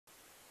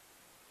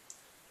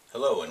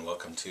Hello and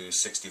welcome to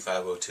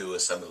 6502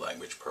 Assembly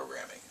Language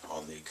Programming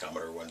on the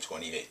Commodore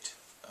 128.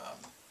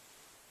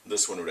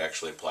 This one would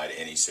actually apply to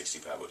any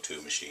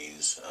 6502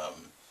 machines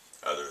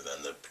other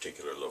than the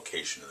particular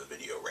location of the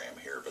video RAM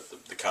here, but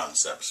the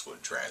concepts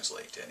would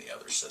translate to any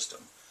other system.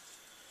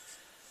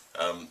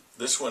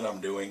 This one I'm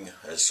doing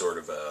as sort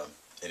of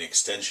an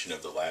extension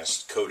of the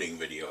last coding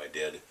video I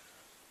did,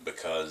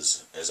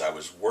 because as I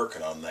was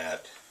working on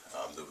that,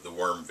 the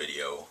worm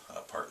video,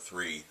 part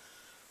 3,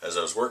 as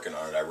I was working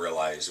on it, I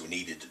realized we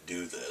needed to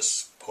do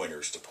this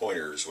pointers to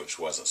pointers, which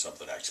wasn't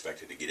something I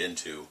expected to get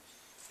into,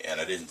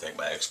 and I didn't think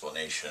my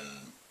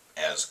explanation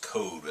as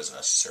code was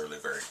necessarily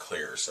very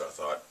clear, so I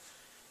thought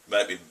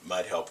it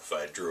might help if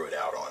I drew it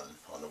out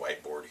on the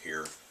whiteboard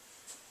here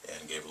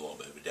and gave a little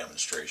bit of a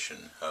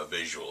demonstration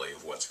visually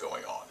of what's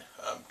going on,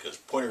 because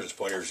pointers to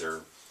pointers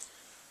are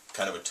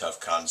kind of a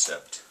tough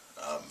concept,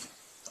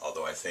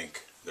 although I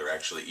think they're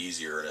actually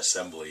easier in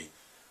assembly.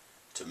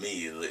 To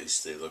me, at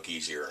least, they look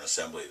easier in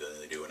assembly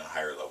than they do in a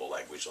higher level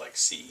language like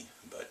C,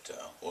 but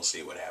we'll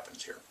see what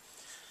happens here.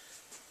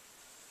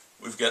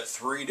 We've got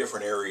 3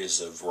 different areas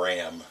of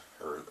RAM,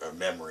 or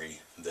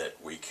memory, that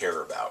we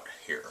care about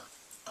here.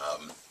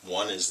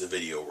 One is the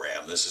video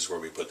RAM. This is where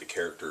we put the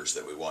characters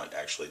that we want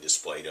actually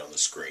displayed on the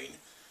screen.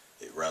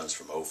 It runs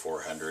from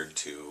 0400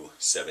 to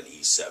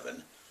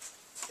 7E7,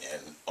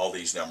 and all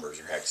these numbers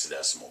are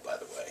hexadecimal, by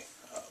the way.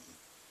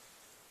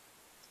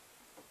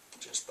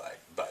 Just by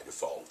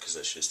default, because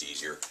that's just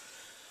easier.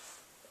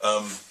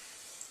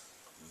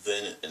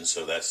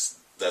 So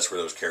that's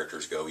where those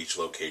characters go. Each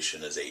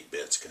location is 8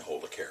 bits, can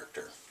hold a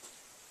character.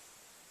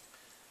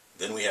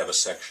 Then we have a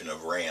section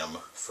of RAM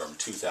from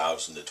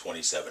 2000 to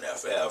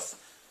 27FF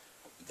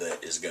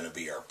that is going to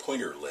be our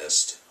pointer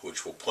list,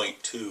 which will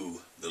point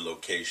to the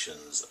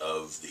locations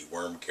of the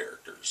worm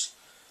characters.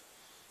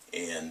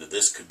 And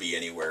this could be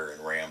anywhere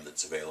in RAM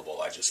that's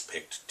available. I just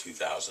picked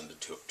 2000 to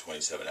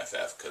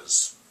 27FF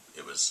because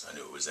I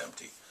knew it was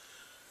empty,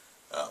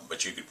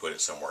 but you could put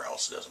it somewhere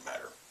else. It doesn't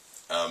matter.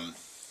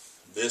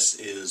 This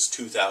is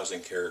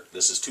 2,000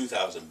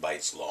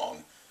 bytes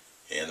long,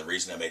 and the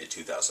reason I made it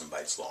 2,000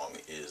 bytes long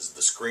is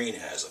the screen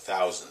has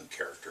 1,000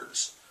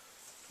 characters,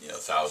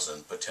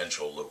 1,000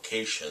 potential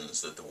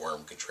locations that the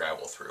worm could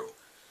travel through.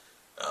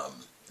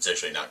 It's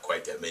actually not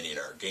quite that many in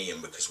our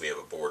game because we have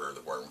a border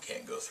the worm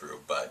can't go through,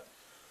 but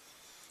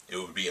it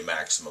would be a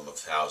maximum of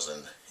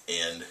 1,000,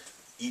 and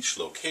each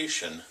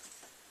location,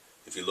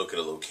 if you look at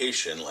a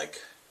location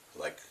like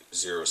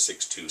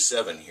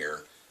 0627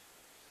 here,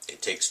 it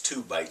takes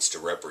 2 bytes to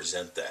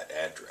represent that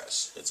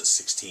address. It's a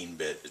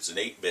 16-bit, it's an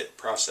 8-bit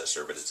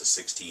processor, but it's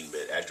a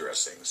 16-bit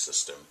addressing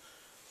system.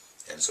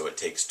 And so it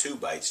takes 2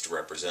 bytes to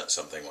represent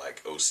something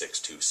like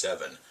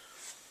 0627.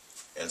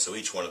 And so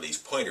each one of these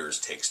pointers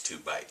takes 2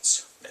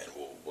 bytes. And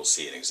we'll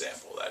see an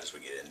example of that as we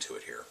get into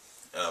it here.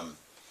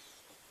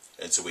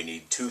 And so we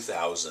need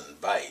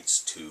 2,000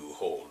 bytes to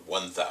hold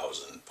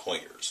 1,000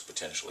 pointers,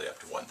 potentially up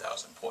to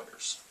 1,000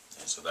 pointers.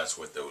 And so that's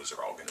what those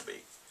are all going to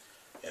be.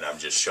 And I'm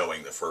just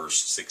showing the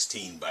first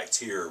 16 bytes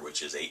here,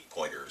 which is 8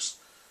 pointers.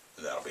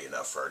 And that'll be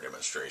enough for our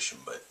demonstration,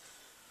 but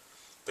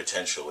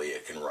potentially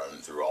it can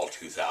run through all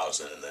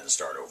 2,000 and then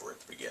start over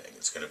at the beginning.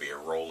 It's going to be a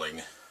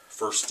rolling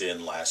first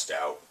in, last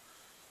out.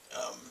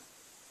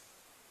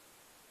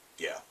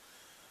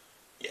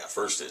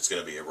 First it's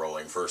going to be a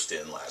rolling first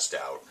in, last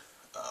out.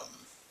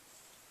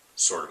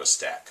 Sort of a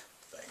stack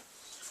thing.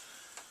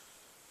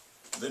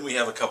 Then we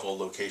have a couple of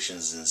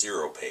locations in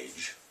 0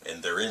 page,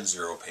 and they're in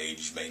 0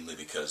 page mainly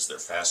because they're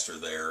faster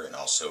there, and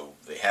also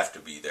they have to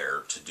be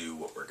there to do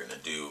what we're going to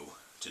do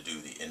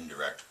the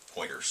indirect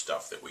pointer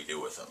stuff that we do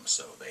with them,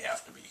 so they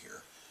have to be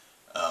here.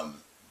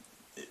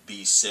 At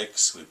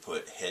B6 we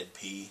put head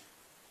P,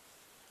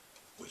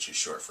 which is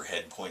short for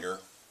head pointer,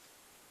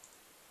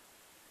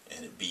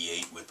 and at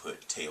B8 we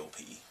put tail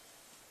P.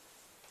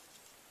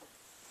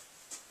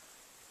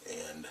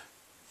 And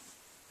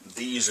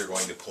these are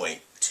going to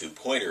point to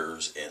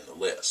pointers in the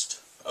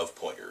list of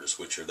pointers,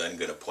 which are then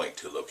going to point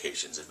to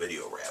locations of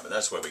video RAM. And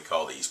that's why we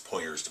call these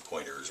pointers to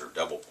pointers or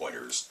double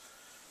pointers,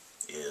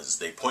 is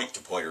they point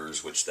to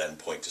pointers which then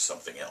point to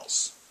something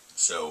else.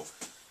 So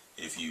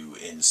if you,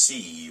 in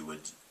C,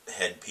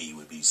 head P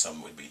would be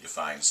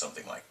defined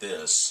something like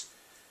this: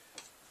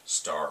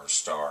 star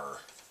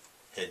star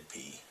head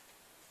P,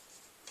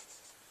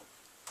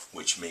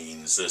 which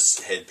means this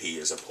head P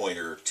is a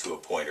pointer to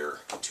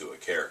a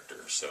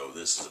character. So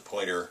this is a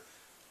pointer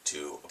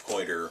to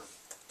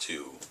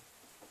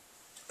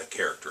a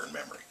character in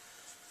memory.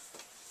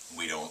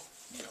 We don't,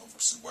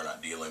 we're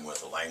not dealing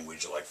with a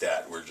language like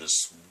that. We're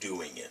just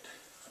doing it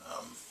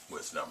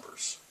with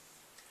numbers.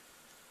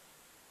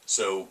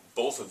 So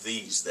both of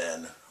these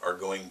then are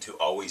going to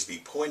always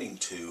be pointing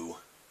to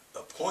a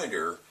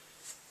pointer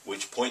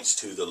which points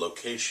to the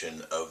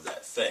location of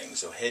that thing.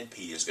 So head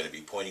P is going to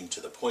be pointing to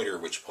the pointer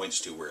which points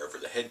to wherever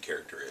the head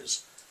character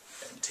is,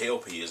 and tail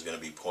P is going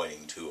to be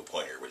pointing to a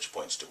pointer which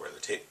points to where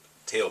the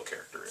tail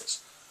character is.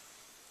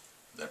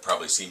 That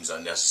probably seems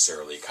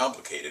unnecessarily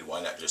complicated.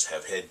 Why not just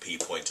have head P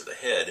point to the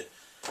head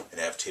and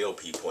have tail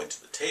P point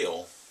to the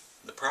tail?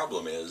 The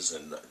problem is,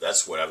 and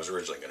that's what I was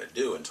originally going to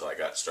do until I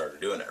got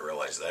started doing it, I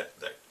realized that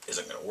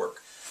isn't going to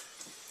work.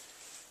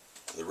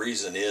 The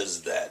reason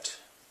is that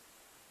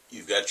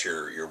you've got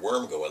your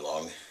worm go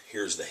along.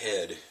 Here's the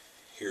head.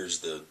 Here's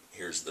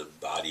the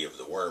body of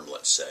the worm,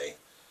 let's say,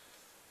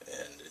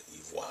 and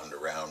you've wound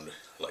around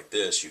like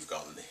this. You've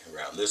gone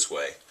around this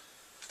way.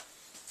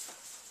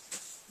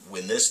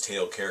 When this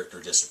tail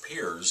character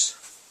disappears,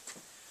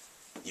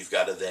 you've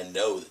got to then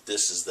know that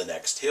this is the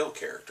next tail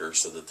character,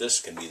 so that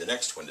this can be the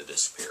next one to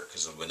disappear.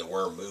 Because when the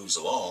worm moves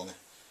along,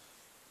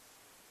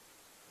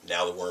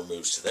 now the worm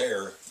moves to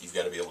there, you've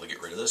got to be able to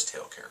get rid of this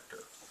tail character.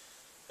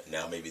 And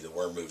now maybe the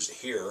worm moves to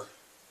here.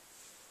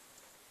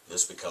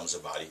 This becomes a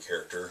body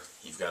character.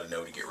 You've got to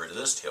know to get rid of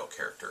this tail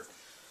character.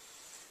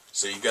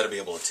 So you've got to be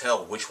able to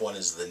tell which one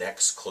is the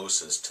next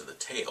closest to the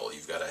tail.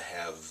 You've got to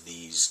have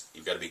these,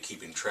 you've got to be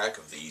keeping track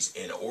of these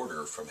in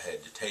order from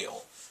head to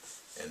tail.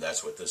 And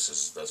that's what this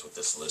is, that's what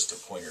this list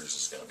of pointers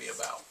is going to be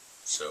about.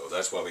 So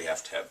that's why we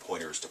have to have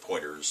pointers to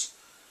pointers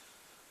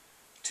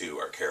to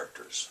our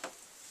characters.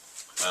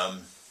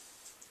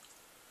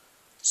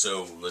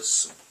 So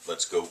let's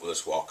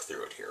walk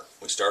through it here.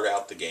 We start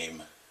out the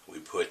game, we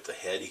put the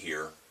head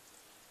here.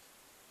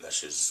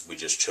 We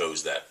just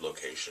chose that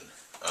location.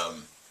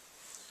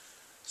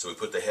 So we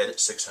put the head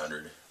at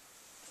 600,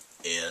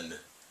 and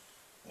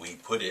we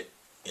put it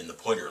in the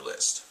pointer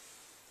list.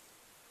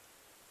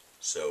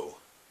 So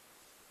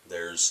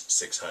there's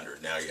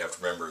 600. Now you have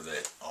to remember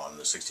that on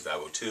the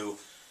 6502,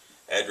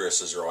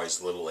 addresses are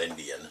always little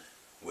endian,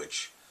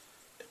 which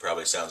it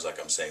probably sounds like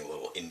I'm saying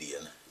little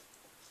Indian,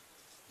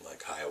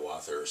 like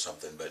Hiawatha or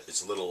something, but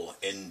it's little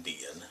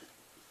endian,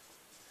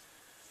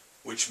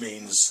 which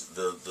means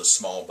the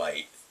small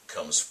byte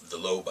comes, the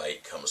low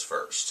byte comes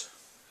first.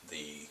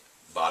 The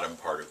bottom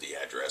part of the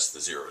address, the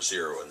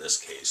 00 in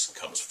this case,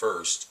 comes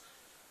first.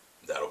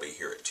 That'll be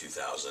here at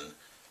 2000,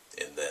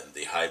 and then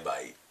the high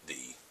byte,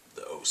 the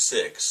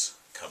 06,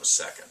 comes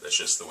second. That's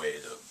just the way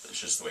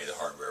the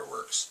hardware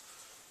works.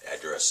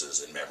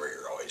 Addresses in memory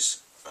are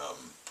always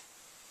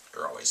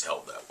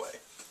held that way.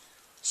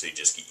 So you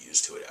just get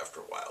used to it after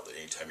a while. That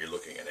anytime you're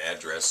looking at an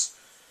address,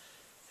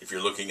 if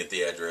you're looking at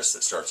the address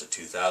that starts at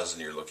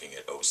 2000, you're looking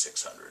at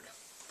 0600.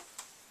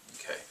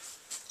 Okay,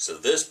 so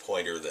this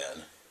pointer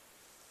then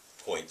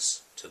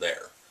points to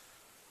there.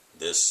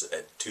 This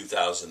at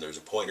 2000, there's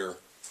a pointer,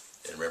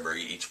 and remember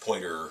each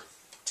pointer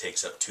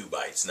takes up 2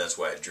 bytes, and that's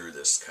why I drew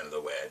this kind of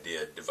the way I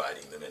did,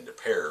 dividing them into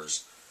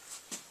pairs,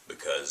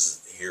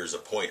 because here's a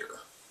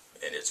pointer,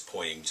 and it's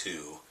pointing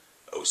to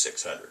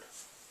 0600.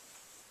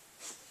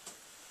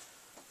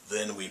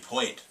 Then we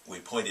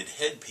pointed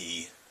head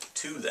P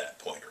to that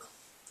pointer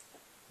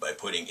by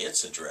putting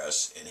its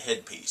address in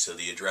head P. So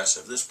the address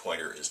of this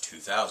pointer is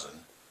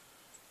 2000.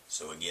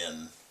 So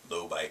again,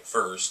 low byte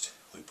first,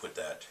 we put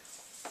that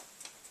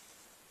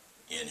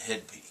in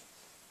head P.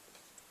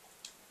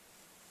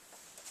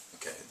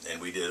 Okay, and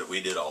we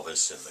did all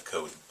this in the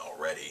code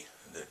already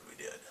that we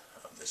did.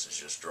 This is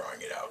just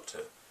drawing it out to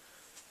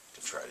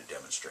try to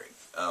demonstrate.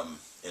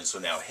 And so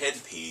now head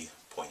P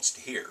points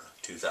to here,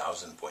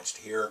 2000 points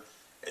to here,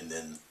 and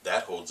then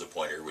that holds a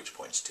pointer which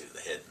points to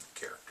the head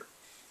character,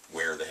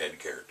 where the head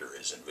character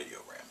is in video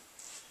RAM.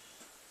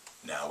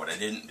 Now what I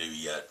didn't do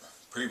yet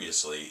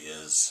previously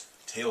is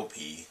tail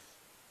P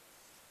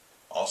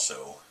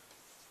also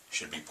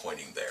should be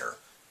pointing there,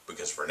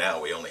 because for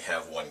now we only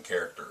have one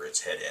character,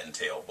 it's head and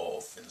tail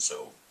both, and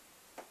so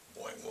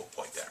boing, we'll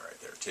point that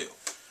right there too.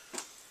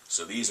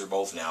 So these are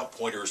both now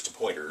pointers to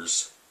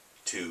pointers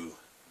to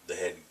the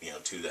head,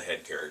 to the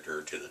head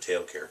character, to the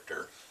tail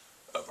character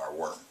of our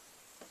worm.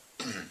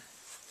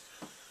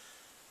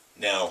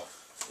 Now,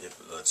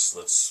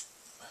 let's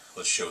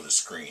show the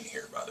screen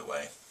here, by the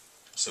way.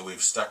 So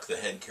we've stuck the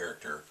head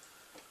character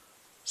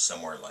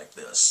somewhere like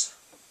this,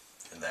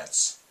 and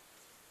that's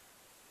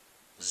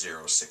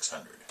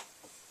 0600.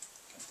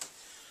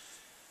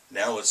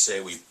 Now let's say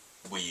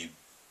we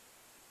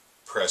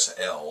press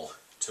L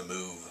to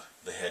move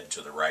the head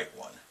to the right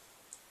one.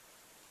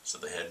 So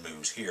the head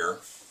moves here.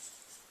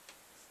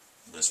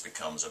 This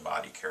becomes a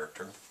body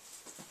character.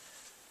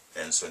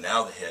 And so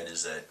now the head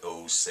is at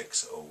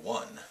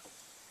 0601.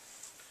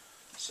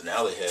 So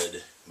now the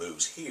head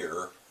moves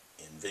here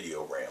in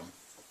video RAM.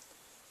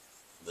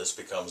 This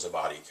becomes a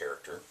body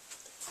character.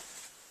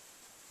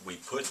 We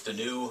put the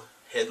new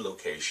head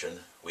location,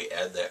 we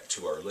add that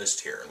to our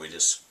list here, and we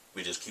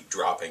just keep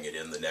dropping it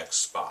in the next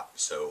spot.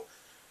 So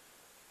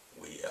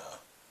we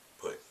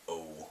put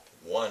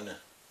 01,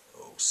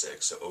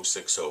 06, so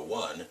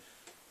 0601,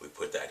 we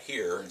put that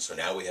here, and so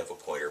now we have a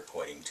pointer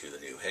pointing to the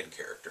new head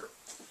character.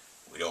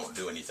 We don't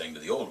do anything to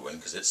the old one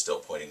because it's still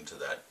pointing to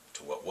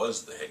what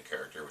was the head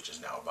character, which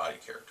is now a body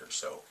character.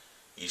 So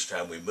each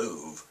time we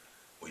move,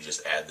 we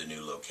just add the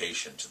new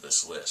location to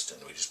this list,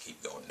 and we just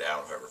keep going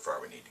down however far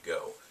we need to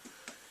go.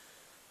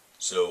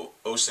 So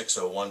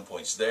 0601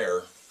 points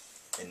there,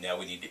 and now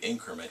we need to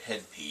increment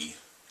head P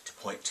to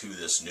point to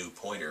this new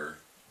pointer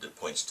that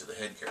points to the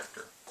head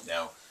character.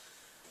 Now,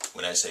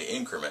 when I say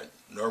increment,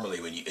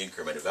 normally when you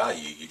increment a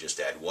value, you just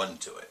add 1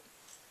 to it.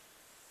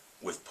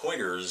 With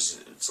pointers,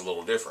 it's a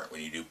little different.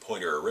 When you do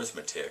pointer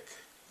arithmetic,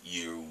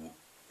 you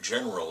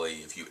generally,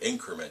 if you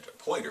increment a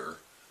pointer,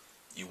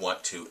 you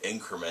want to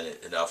increment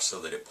it enough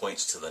so that it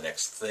points to the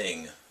next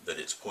thing that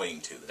it's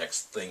pointing to, the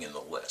next thing in the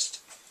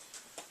list.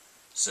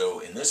 So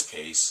in this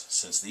case,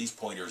 since these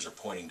pointers are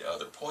pointing to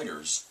other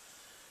pointers,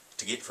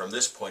 to get from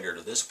this pointer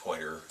to this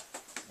pointer,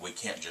 we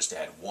can't just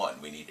add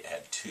 1, we need to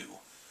add 2,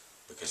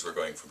 because we're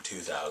going from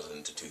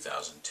 2000 to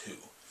 2002.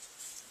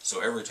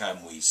 So every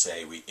time we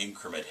say we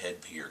increment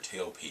head P or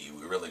tail P,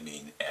 we really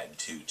mean add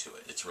 2 to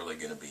it. It's really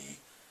going to be,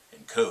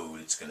 in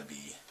code, it's going to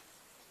be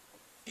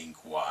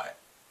inc Y.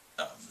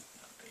 Not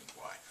inc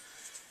Y.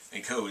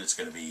 In code, it's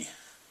going to be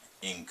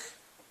inc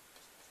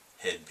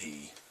head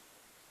P,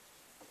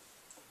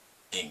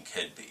 inc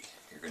head P.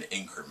 You're going to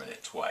increment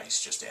it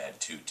twice, just add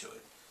 2 to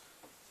it.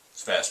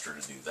 It's faster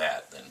to do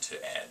that than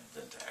to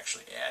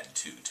actually add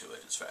 2 to it.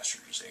 It's faster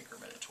to just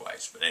increment it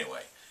twice. But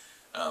anyway,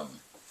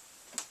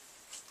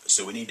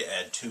 so we need to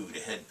add 2 to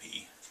head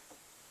P,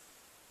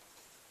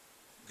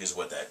 because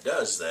what that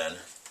does then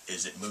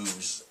is it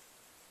moves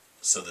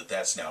so that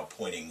that's now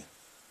pointing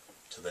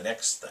to the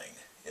next thing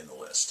in the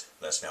list.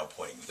 That's now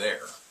pointing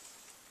there.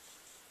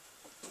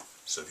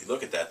 So if you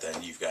look at that,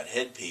 then you've got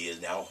head P is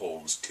now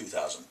holds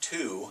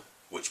 2002,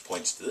 which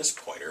points to this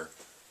pointer,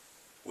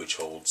 which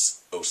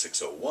holds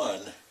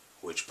 0601,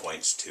 which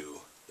points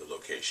to the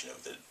location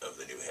of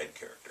the new head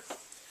character.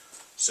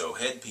 So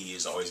head P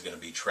is always going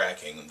to be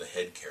tracking the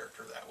head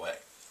character that way.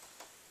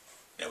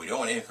 Now we don't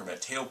want to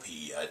increment tail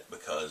P yet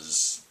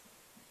because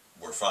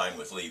we're fine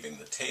with leaving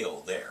the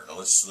tail there. Now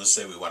let's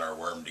say we want our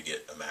worm to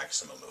get a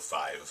maximum of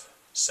 5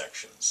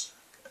 sections,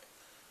 okay,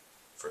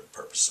 for the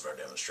purpose of our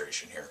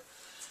demonstration here.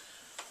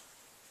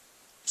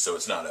 So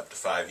it's not up to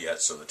 5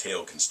 yet, so the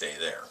tail can stay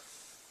there.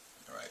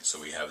 Alright,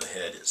 so we have the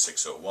head at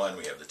 601,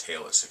 we have the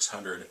tail at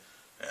 600,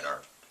 and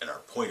our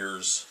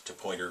pointers to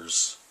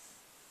pointers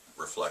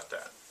reflect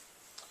that.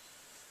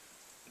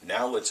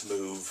 Now let's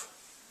move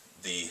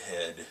the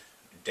head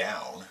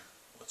down.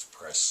 Let's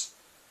press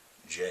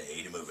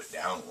J to move it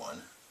down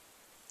 1,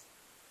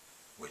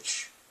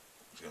 which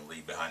is going to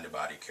leave behind the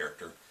body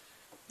character.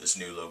 This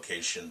new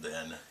location,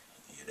 then,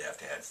 you'd have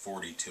to add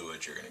 40 to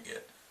it. You're going to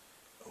get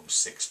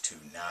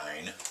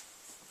 0629.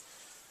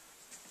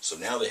 So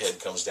now the head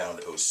comes down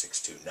to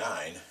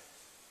 0629,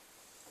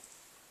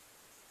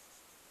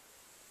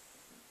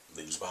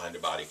 leaves behind the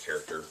body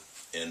character.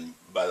 And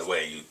by the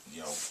way,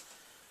 you know,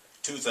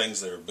 2 things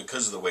that are,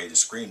 because of the way the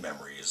screen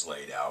memory is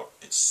laid out,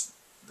 it's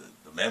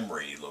the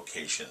memory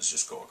locations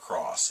just go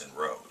across in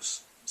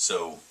rows.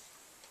 So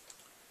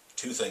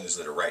 2 things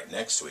that are right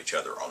next to each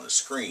other on the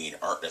screen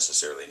aren't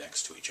necessarily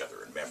next to each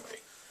other in memory.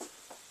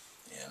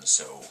 And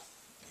so,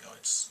 you know,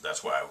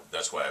 that's why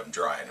I'm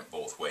drawing it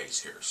both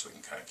ways here, so we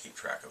can kind of keep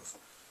track of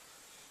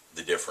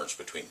the difference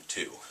between the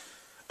 2.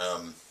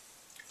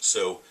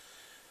 So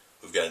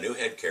we've got a new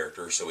head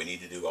character, so we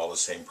need to do all the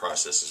same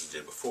process as we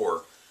did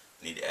before.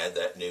 We need to add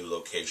that new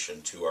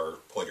location to our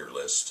pointer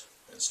list,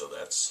 and so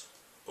that's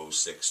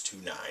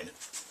 0629.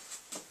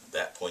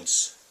 That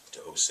points to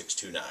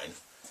 0629.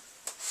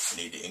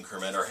 We need to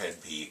increment our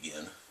head P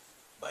again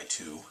by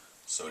 2,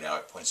 so now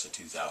it points to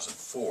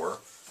 2004,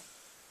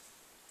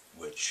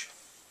 which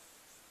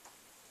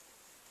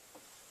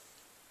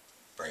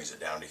brings it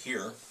down to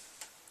here.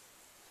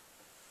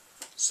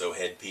 So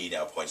head P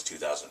now points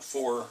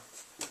 2004,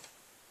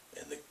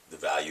 and the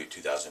value at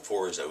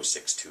 2004 is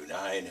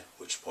 0629,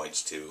 which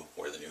points to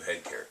where the new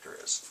head character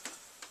is.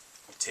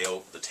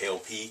 The tail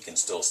P can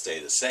still stay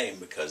the same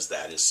because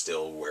that is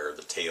still where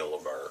the tail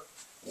of our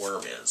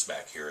worm is,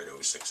 back here at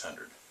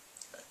 0600.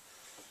 Okay.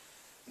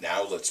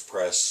 Now let's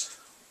press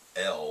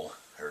L,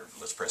 or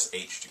let's press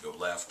H to go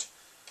left.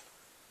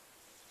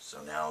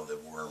 So now the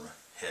worm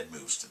head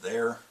moves to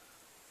there,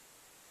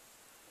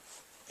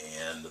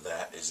 and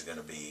that is going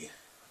to be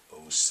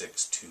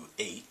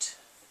 0628.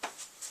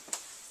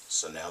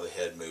 So now the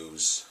head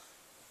moves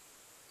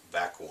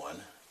back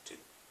 1 to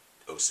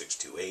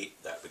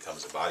 0628. That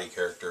becomes a body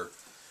character.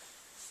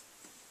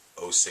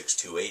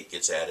 0628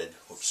 gets added.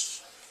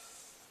 Whoops,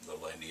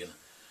 little Indian.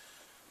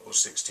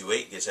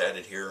 0628 gets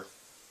added here.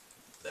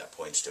 That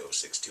points to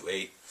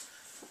 0628.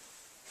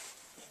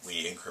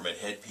 We increment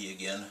head P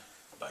again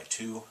by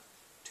 2,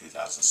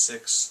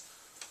 2006.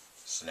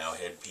 So now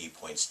head P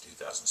points to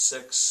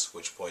 2006,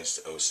 which points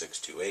to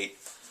 0628.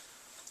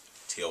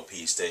 Tail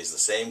P stays the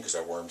same because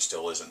our worm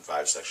still isn't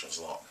 5 sections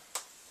long.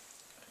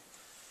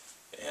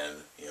 Okay.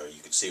 And you know,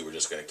 you can see we're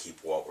just going to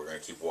keep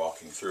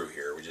walking through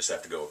here. We just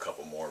have to go a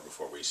couple more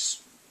before we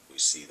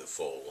see the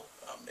full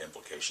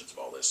implications of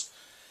all this.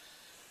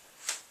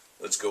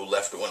 Let's go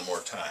left 1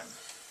 more time.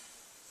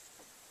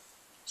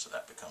 So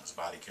that becomes a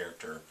body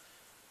character.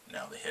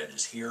 Now the head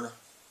is here.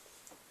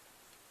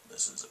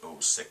 This is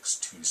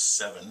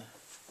 0627.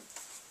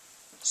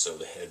 So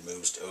the head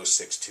moves to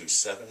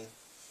 0627.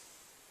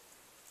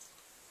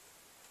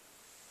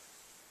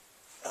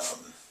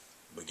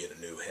 We get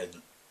a new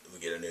head. We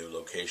get a new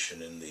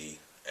location in the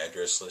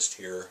address list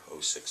here,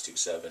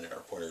 0627 in our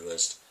pointer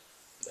list.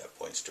 That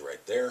points to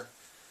right there.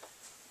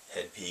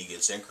 Head P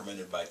gets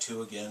incremented by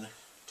 2 again,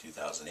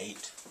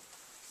 2008.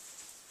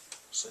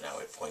 So now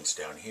it points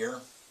down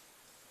here.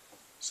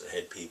 So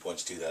head P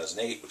points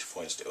 2008, which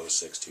points to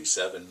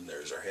 0627.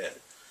 There's our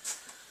head.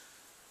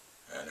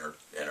 And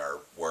our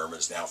worm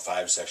is now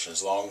 5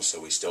 sections long,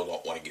 so we still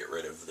don't want to get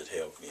rid of the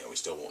tail. You know, we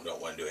still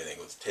don't want to do anything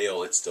with the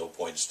tail. It still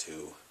points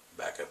to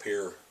back up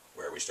here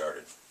where we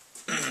started.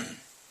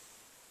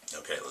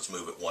 Okay, let's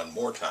move it one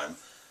more time.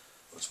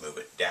 Let's move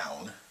it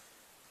down.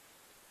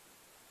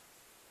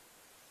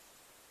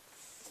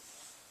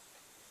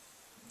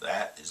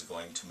 That is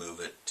going to move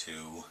it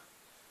to,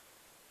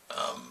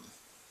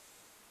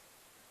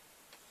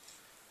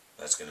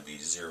 that's going to be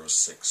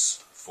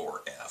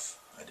 064F.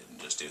 I didn't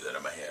just do that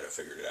in my head, I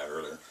figured it out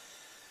earlier.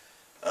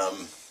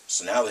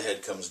 So now the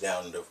head comes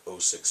down to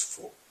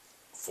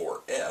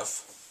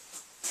 064F.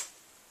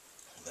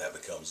 That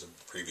becomes, the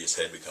previous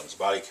head becomes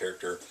body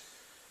character.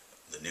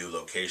 The new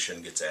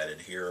location gets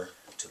added here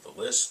to the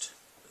list,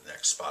 the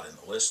next spot in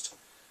the list,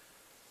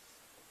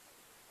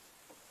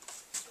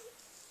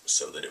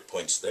 so that it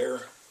points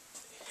there.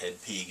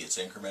 Head P gets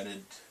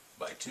incremented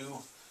by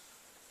 2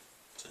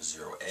 to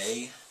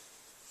 0A,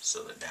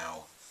 so that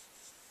now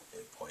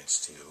it points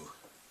to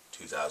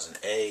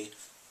 2000A,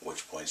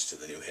 which points to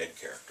the new head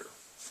character.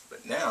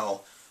 But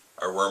now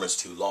our worm is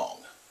too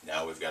long.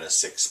 Now we've got a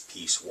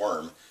 6-piece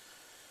worm.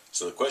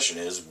 So the question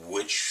is,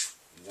 which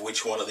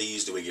one of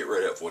these do we get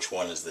rid of? Which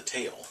one is the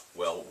tail?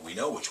 Well, we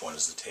know which one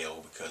is the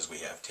tail because we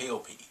have tail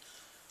P.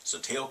 So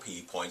tail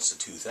P points to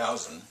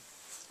 2000,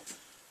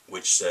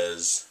 which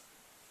says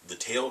the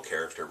tail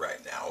character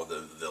right now,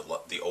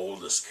 the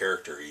oldest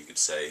character you could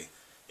say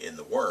in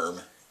the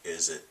worm,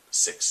 is at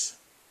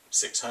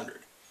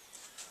 600.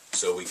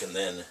 So we can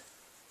then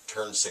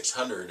turn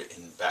 600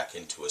 back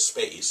into a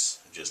space,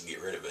 just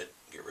get rid of it,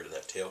 get rid of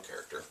that tail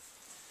character,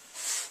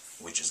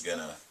 which is going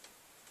to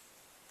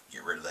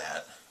get rid of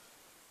that.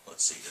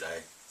 Let's see, did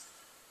I?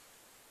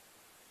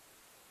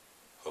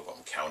 Hope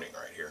I'm counting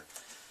right here.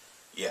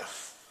 Yeah,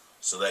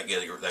 so that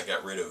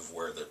got rid of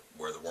where the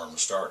worm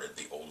started,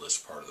 the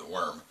oldest part of the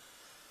worm.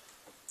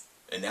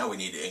 And now we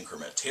need to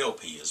increment tail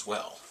P as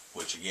well,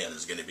 which again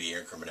is going to be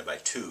incremented by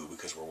 2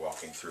 because we're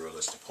walking through a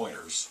list of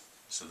pointers.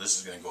 So this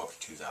is going to go up to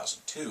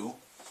 2002,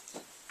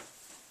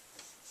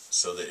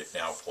 so that it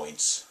now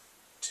points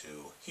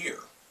to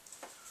here.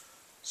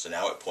 So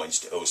now it points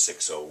to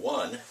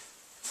 0601,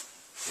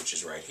 which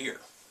is right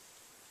here.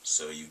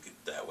 So you could,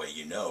 that way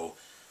you know,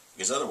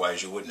 because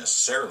otherwise you wouldn't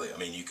necessarily, I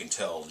mean, you can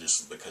tell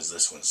just because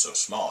this one's so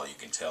small, you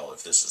can tell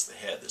if this is the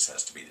head, this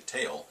has to be the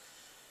tail.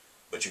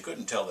 But you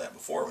couldn't tell that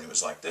before when it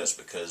was like this,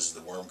 because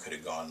the worm could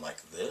have gone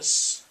like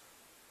this,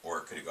 or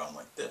it could have gone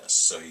like this.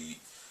 So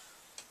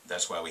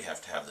that's why we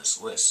have to have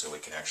this list, so we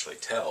can actually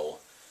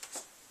tell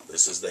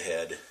this is the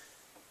head,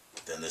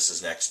 then this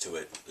is next to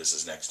it, this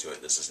is next to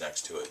it, this is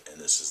next to it, and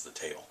this is the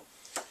tail.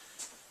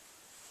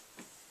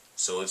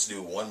 So let's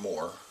do one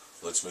more.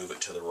 Let's move it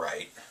to the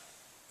right.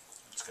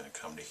 It's going to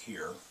come to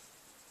here.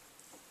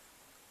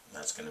 And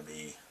that's going to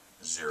be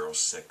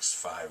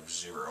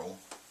 0650.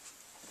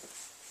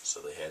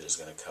 So the head is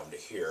going to come to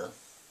here.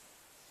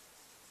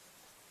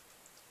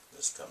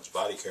 This comes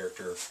body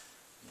character.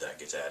 That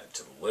gets added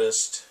to the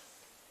list.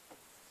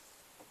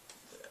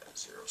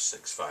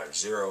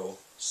 0650,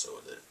 so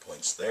that it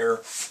points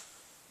there.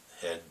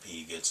 Head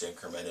P gets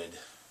incremented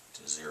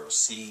to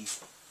 0C,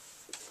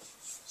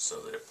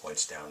 so that it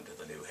points down to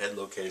the new head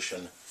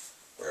location,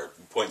 or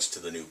it points to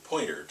the new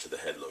pointer to the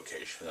head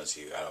location. As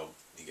you got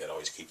to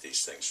always keep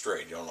these things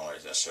straight. You don't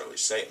always necessarily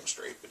say them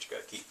straight, but you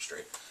got to keep them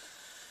straight.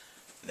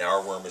 Now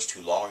our worm is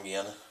too long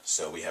again,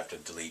 so we have to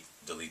delete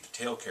the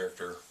tail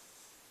character.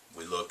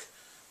 We look,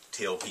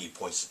 tail P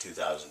points to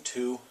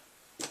 2002,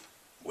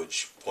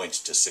 which points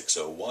to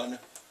 601.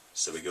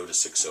 So we go to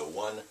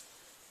 601,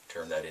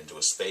 turn that into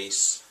a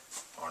space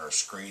on our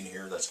screen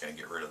here. That's going to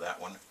get rid of that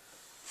one.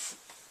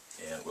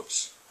 And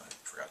whoops, I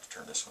forgot to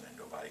turn this one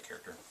into a body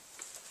character.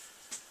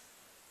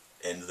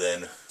 And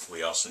then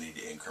we also need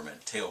to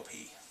increment tail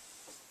P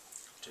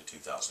to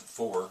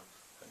 2004.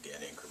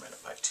 Again, increment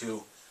it by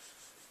 2,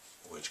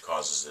 which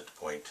causes it to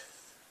point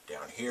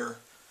down here.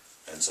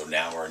 And so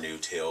now our new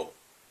tail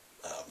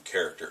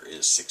character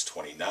is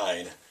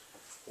 629,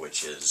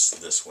 which is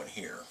this one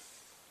here.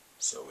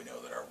 So we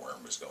know that our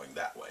worm is going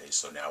that way.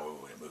 So now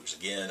when it moves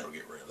again, it'll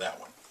get rid of that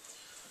one.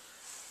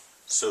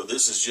 So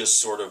this is just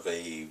sort of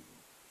a,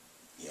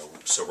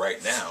 so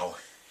right now,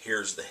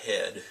 here's the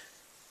head,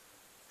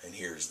 and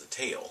here's the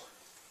tail.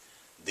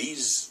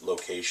 These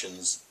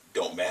locations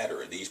don't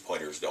matter. These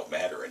pointers don't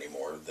matter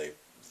anymore. They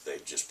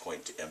just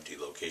point to empty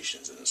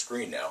locations in the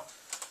screen now.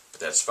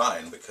 But that's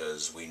fine,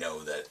 because we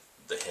know that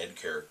the head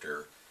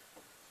character,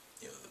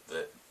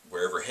 that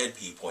wherever head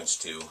P points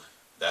to,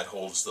 that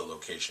holds the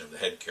location of the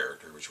head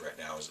character, which right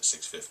now is at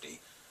 650.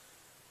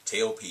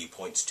 Tail P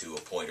points to a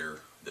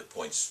pointer that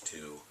points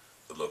to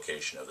the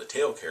location of the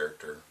tail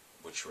character,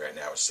 which right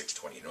now is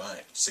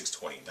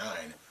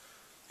 629,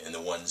 and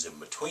the ones in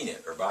between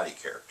it are body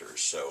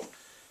characters. So,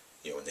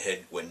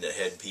 when the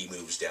head P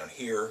moves down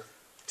here,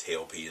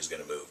 tail P is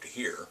going to move to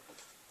here,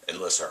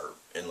 unless our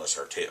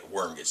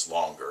worm gets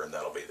longer, and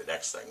that'll be the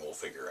next thing we'll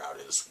figure out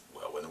is,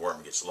 well, when the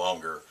worm gets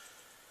longer,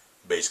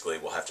 basically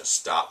we'll have to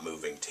stop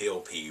moving tail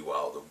P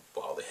while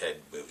the head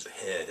moves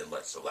ahead and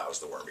allows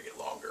the worm to get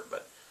longer.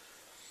 But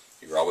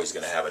you're always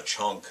going to have a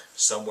chunk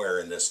somewhere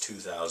in this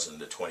 2000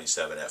 to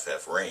 27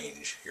 FF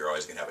range. You're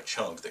always going to have a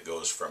chunk that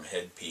goes from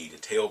head P to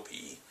tail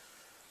P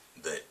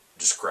that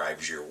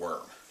describes your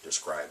worm.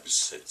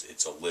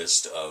 It's a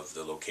list of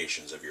the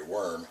locations of your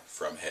worm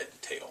from head to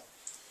tail.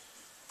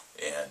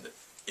 And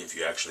if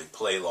you actually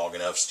play long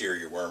enough, steer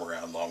your worm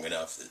around long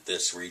enough that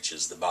this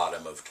reaches the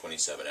bottom of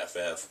 27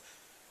 FF,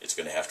 it's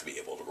going to have to be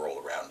able to roll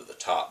around to the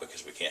top,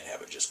 because we can't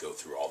have it just go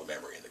through all the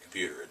memory in the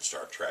computer and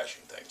start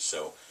trashing things.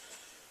 So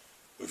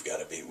we've got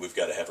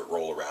to have it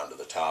roll around to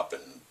the top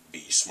and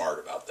be smart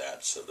about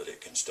that so that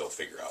it can still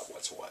figure out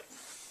what's what.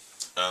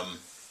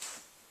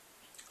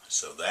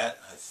 So that,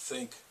 I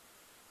think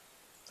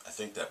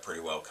that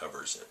pretty well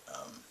covers it.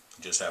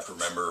 You just have to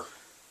remember,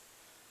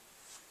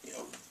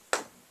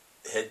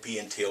 head P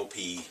and tail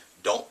P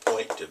don't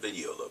point to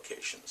video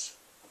locations.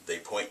 They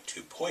point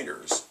to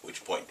pointers,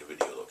 which point to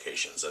video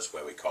locations. That's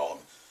why we call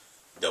them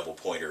double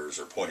pointers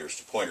or pointers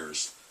to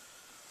pointers.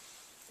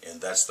 And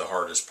that's the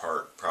hardest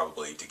part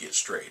probably to get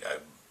straight.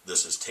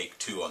 This is take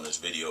 2 on this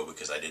video,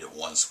 because I did it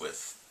once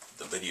with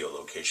the video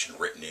location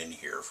written in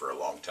here for a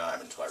long time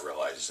until I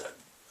realized that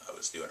I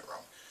was doing it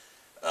wrong.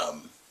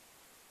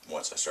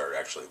 Once I started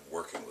actually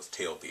working with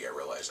tail P, I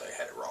realized I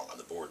had it wrong on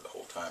the board the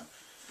whole time.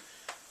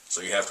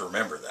 So you have to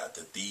remember that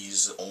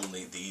these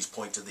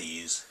point to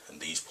these,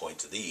 and these point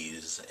to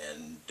these,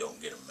 and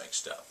don't get them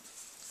mixed up.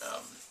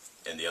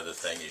 And the other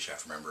thing is, you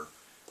have to remember,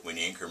 when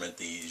you increment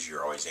these,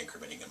 you're always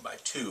incrementing them by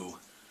 2,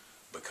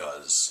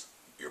 because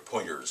your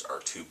pointers are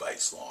 2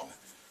 bytes long.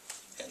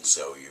 And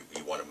so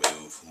you want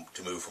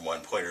to move from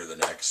one pointer to the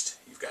next,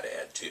 you've got to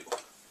add 2.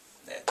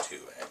 Add 2,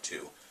 add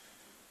 2.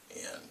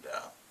 And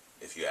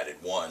if you added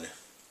 1,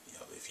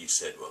 if you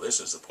said, well, this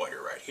is the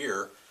pointer right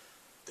here,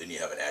 then you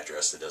have an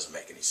address that doesn't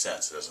make any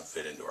sense. It doesn't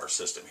fit into our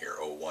system here.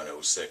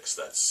 0106,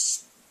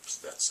 that's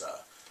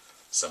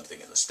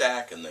something in the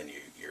stack, and then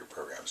your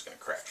program's going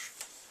to crash.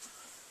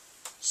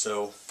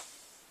 So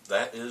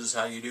that is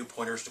how you do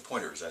pointers to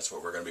pointers. That's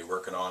what we're going to be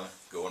working on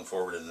going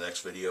forward in the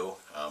next video.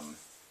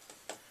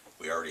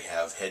 We already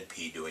have head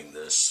P doing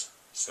this,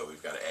 so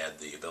we've got to add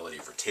the ability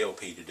for tail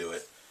P to do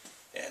it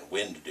and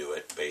when to do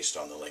it based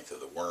on the length of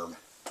the worm,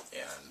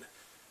 and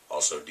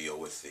also deal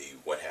with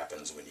what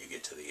happens when you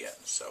get to the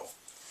end. So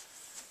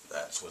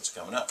that's what's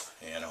coming up,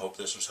 and I hope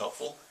this was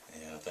helpful,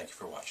 and thank you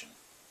for watching.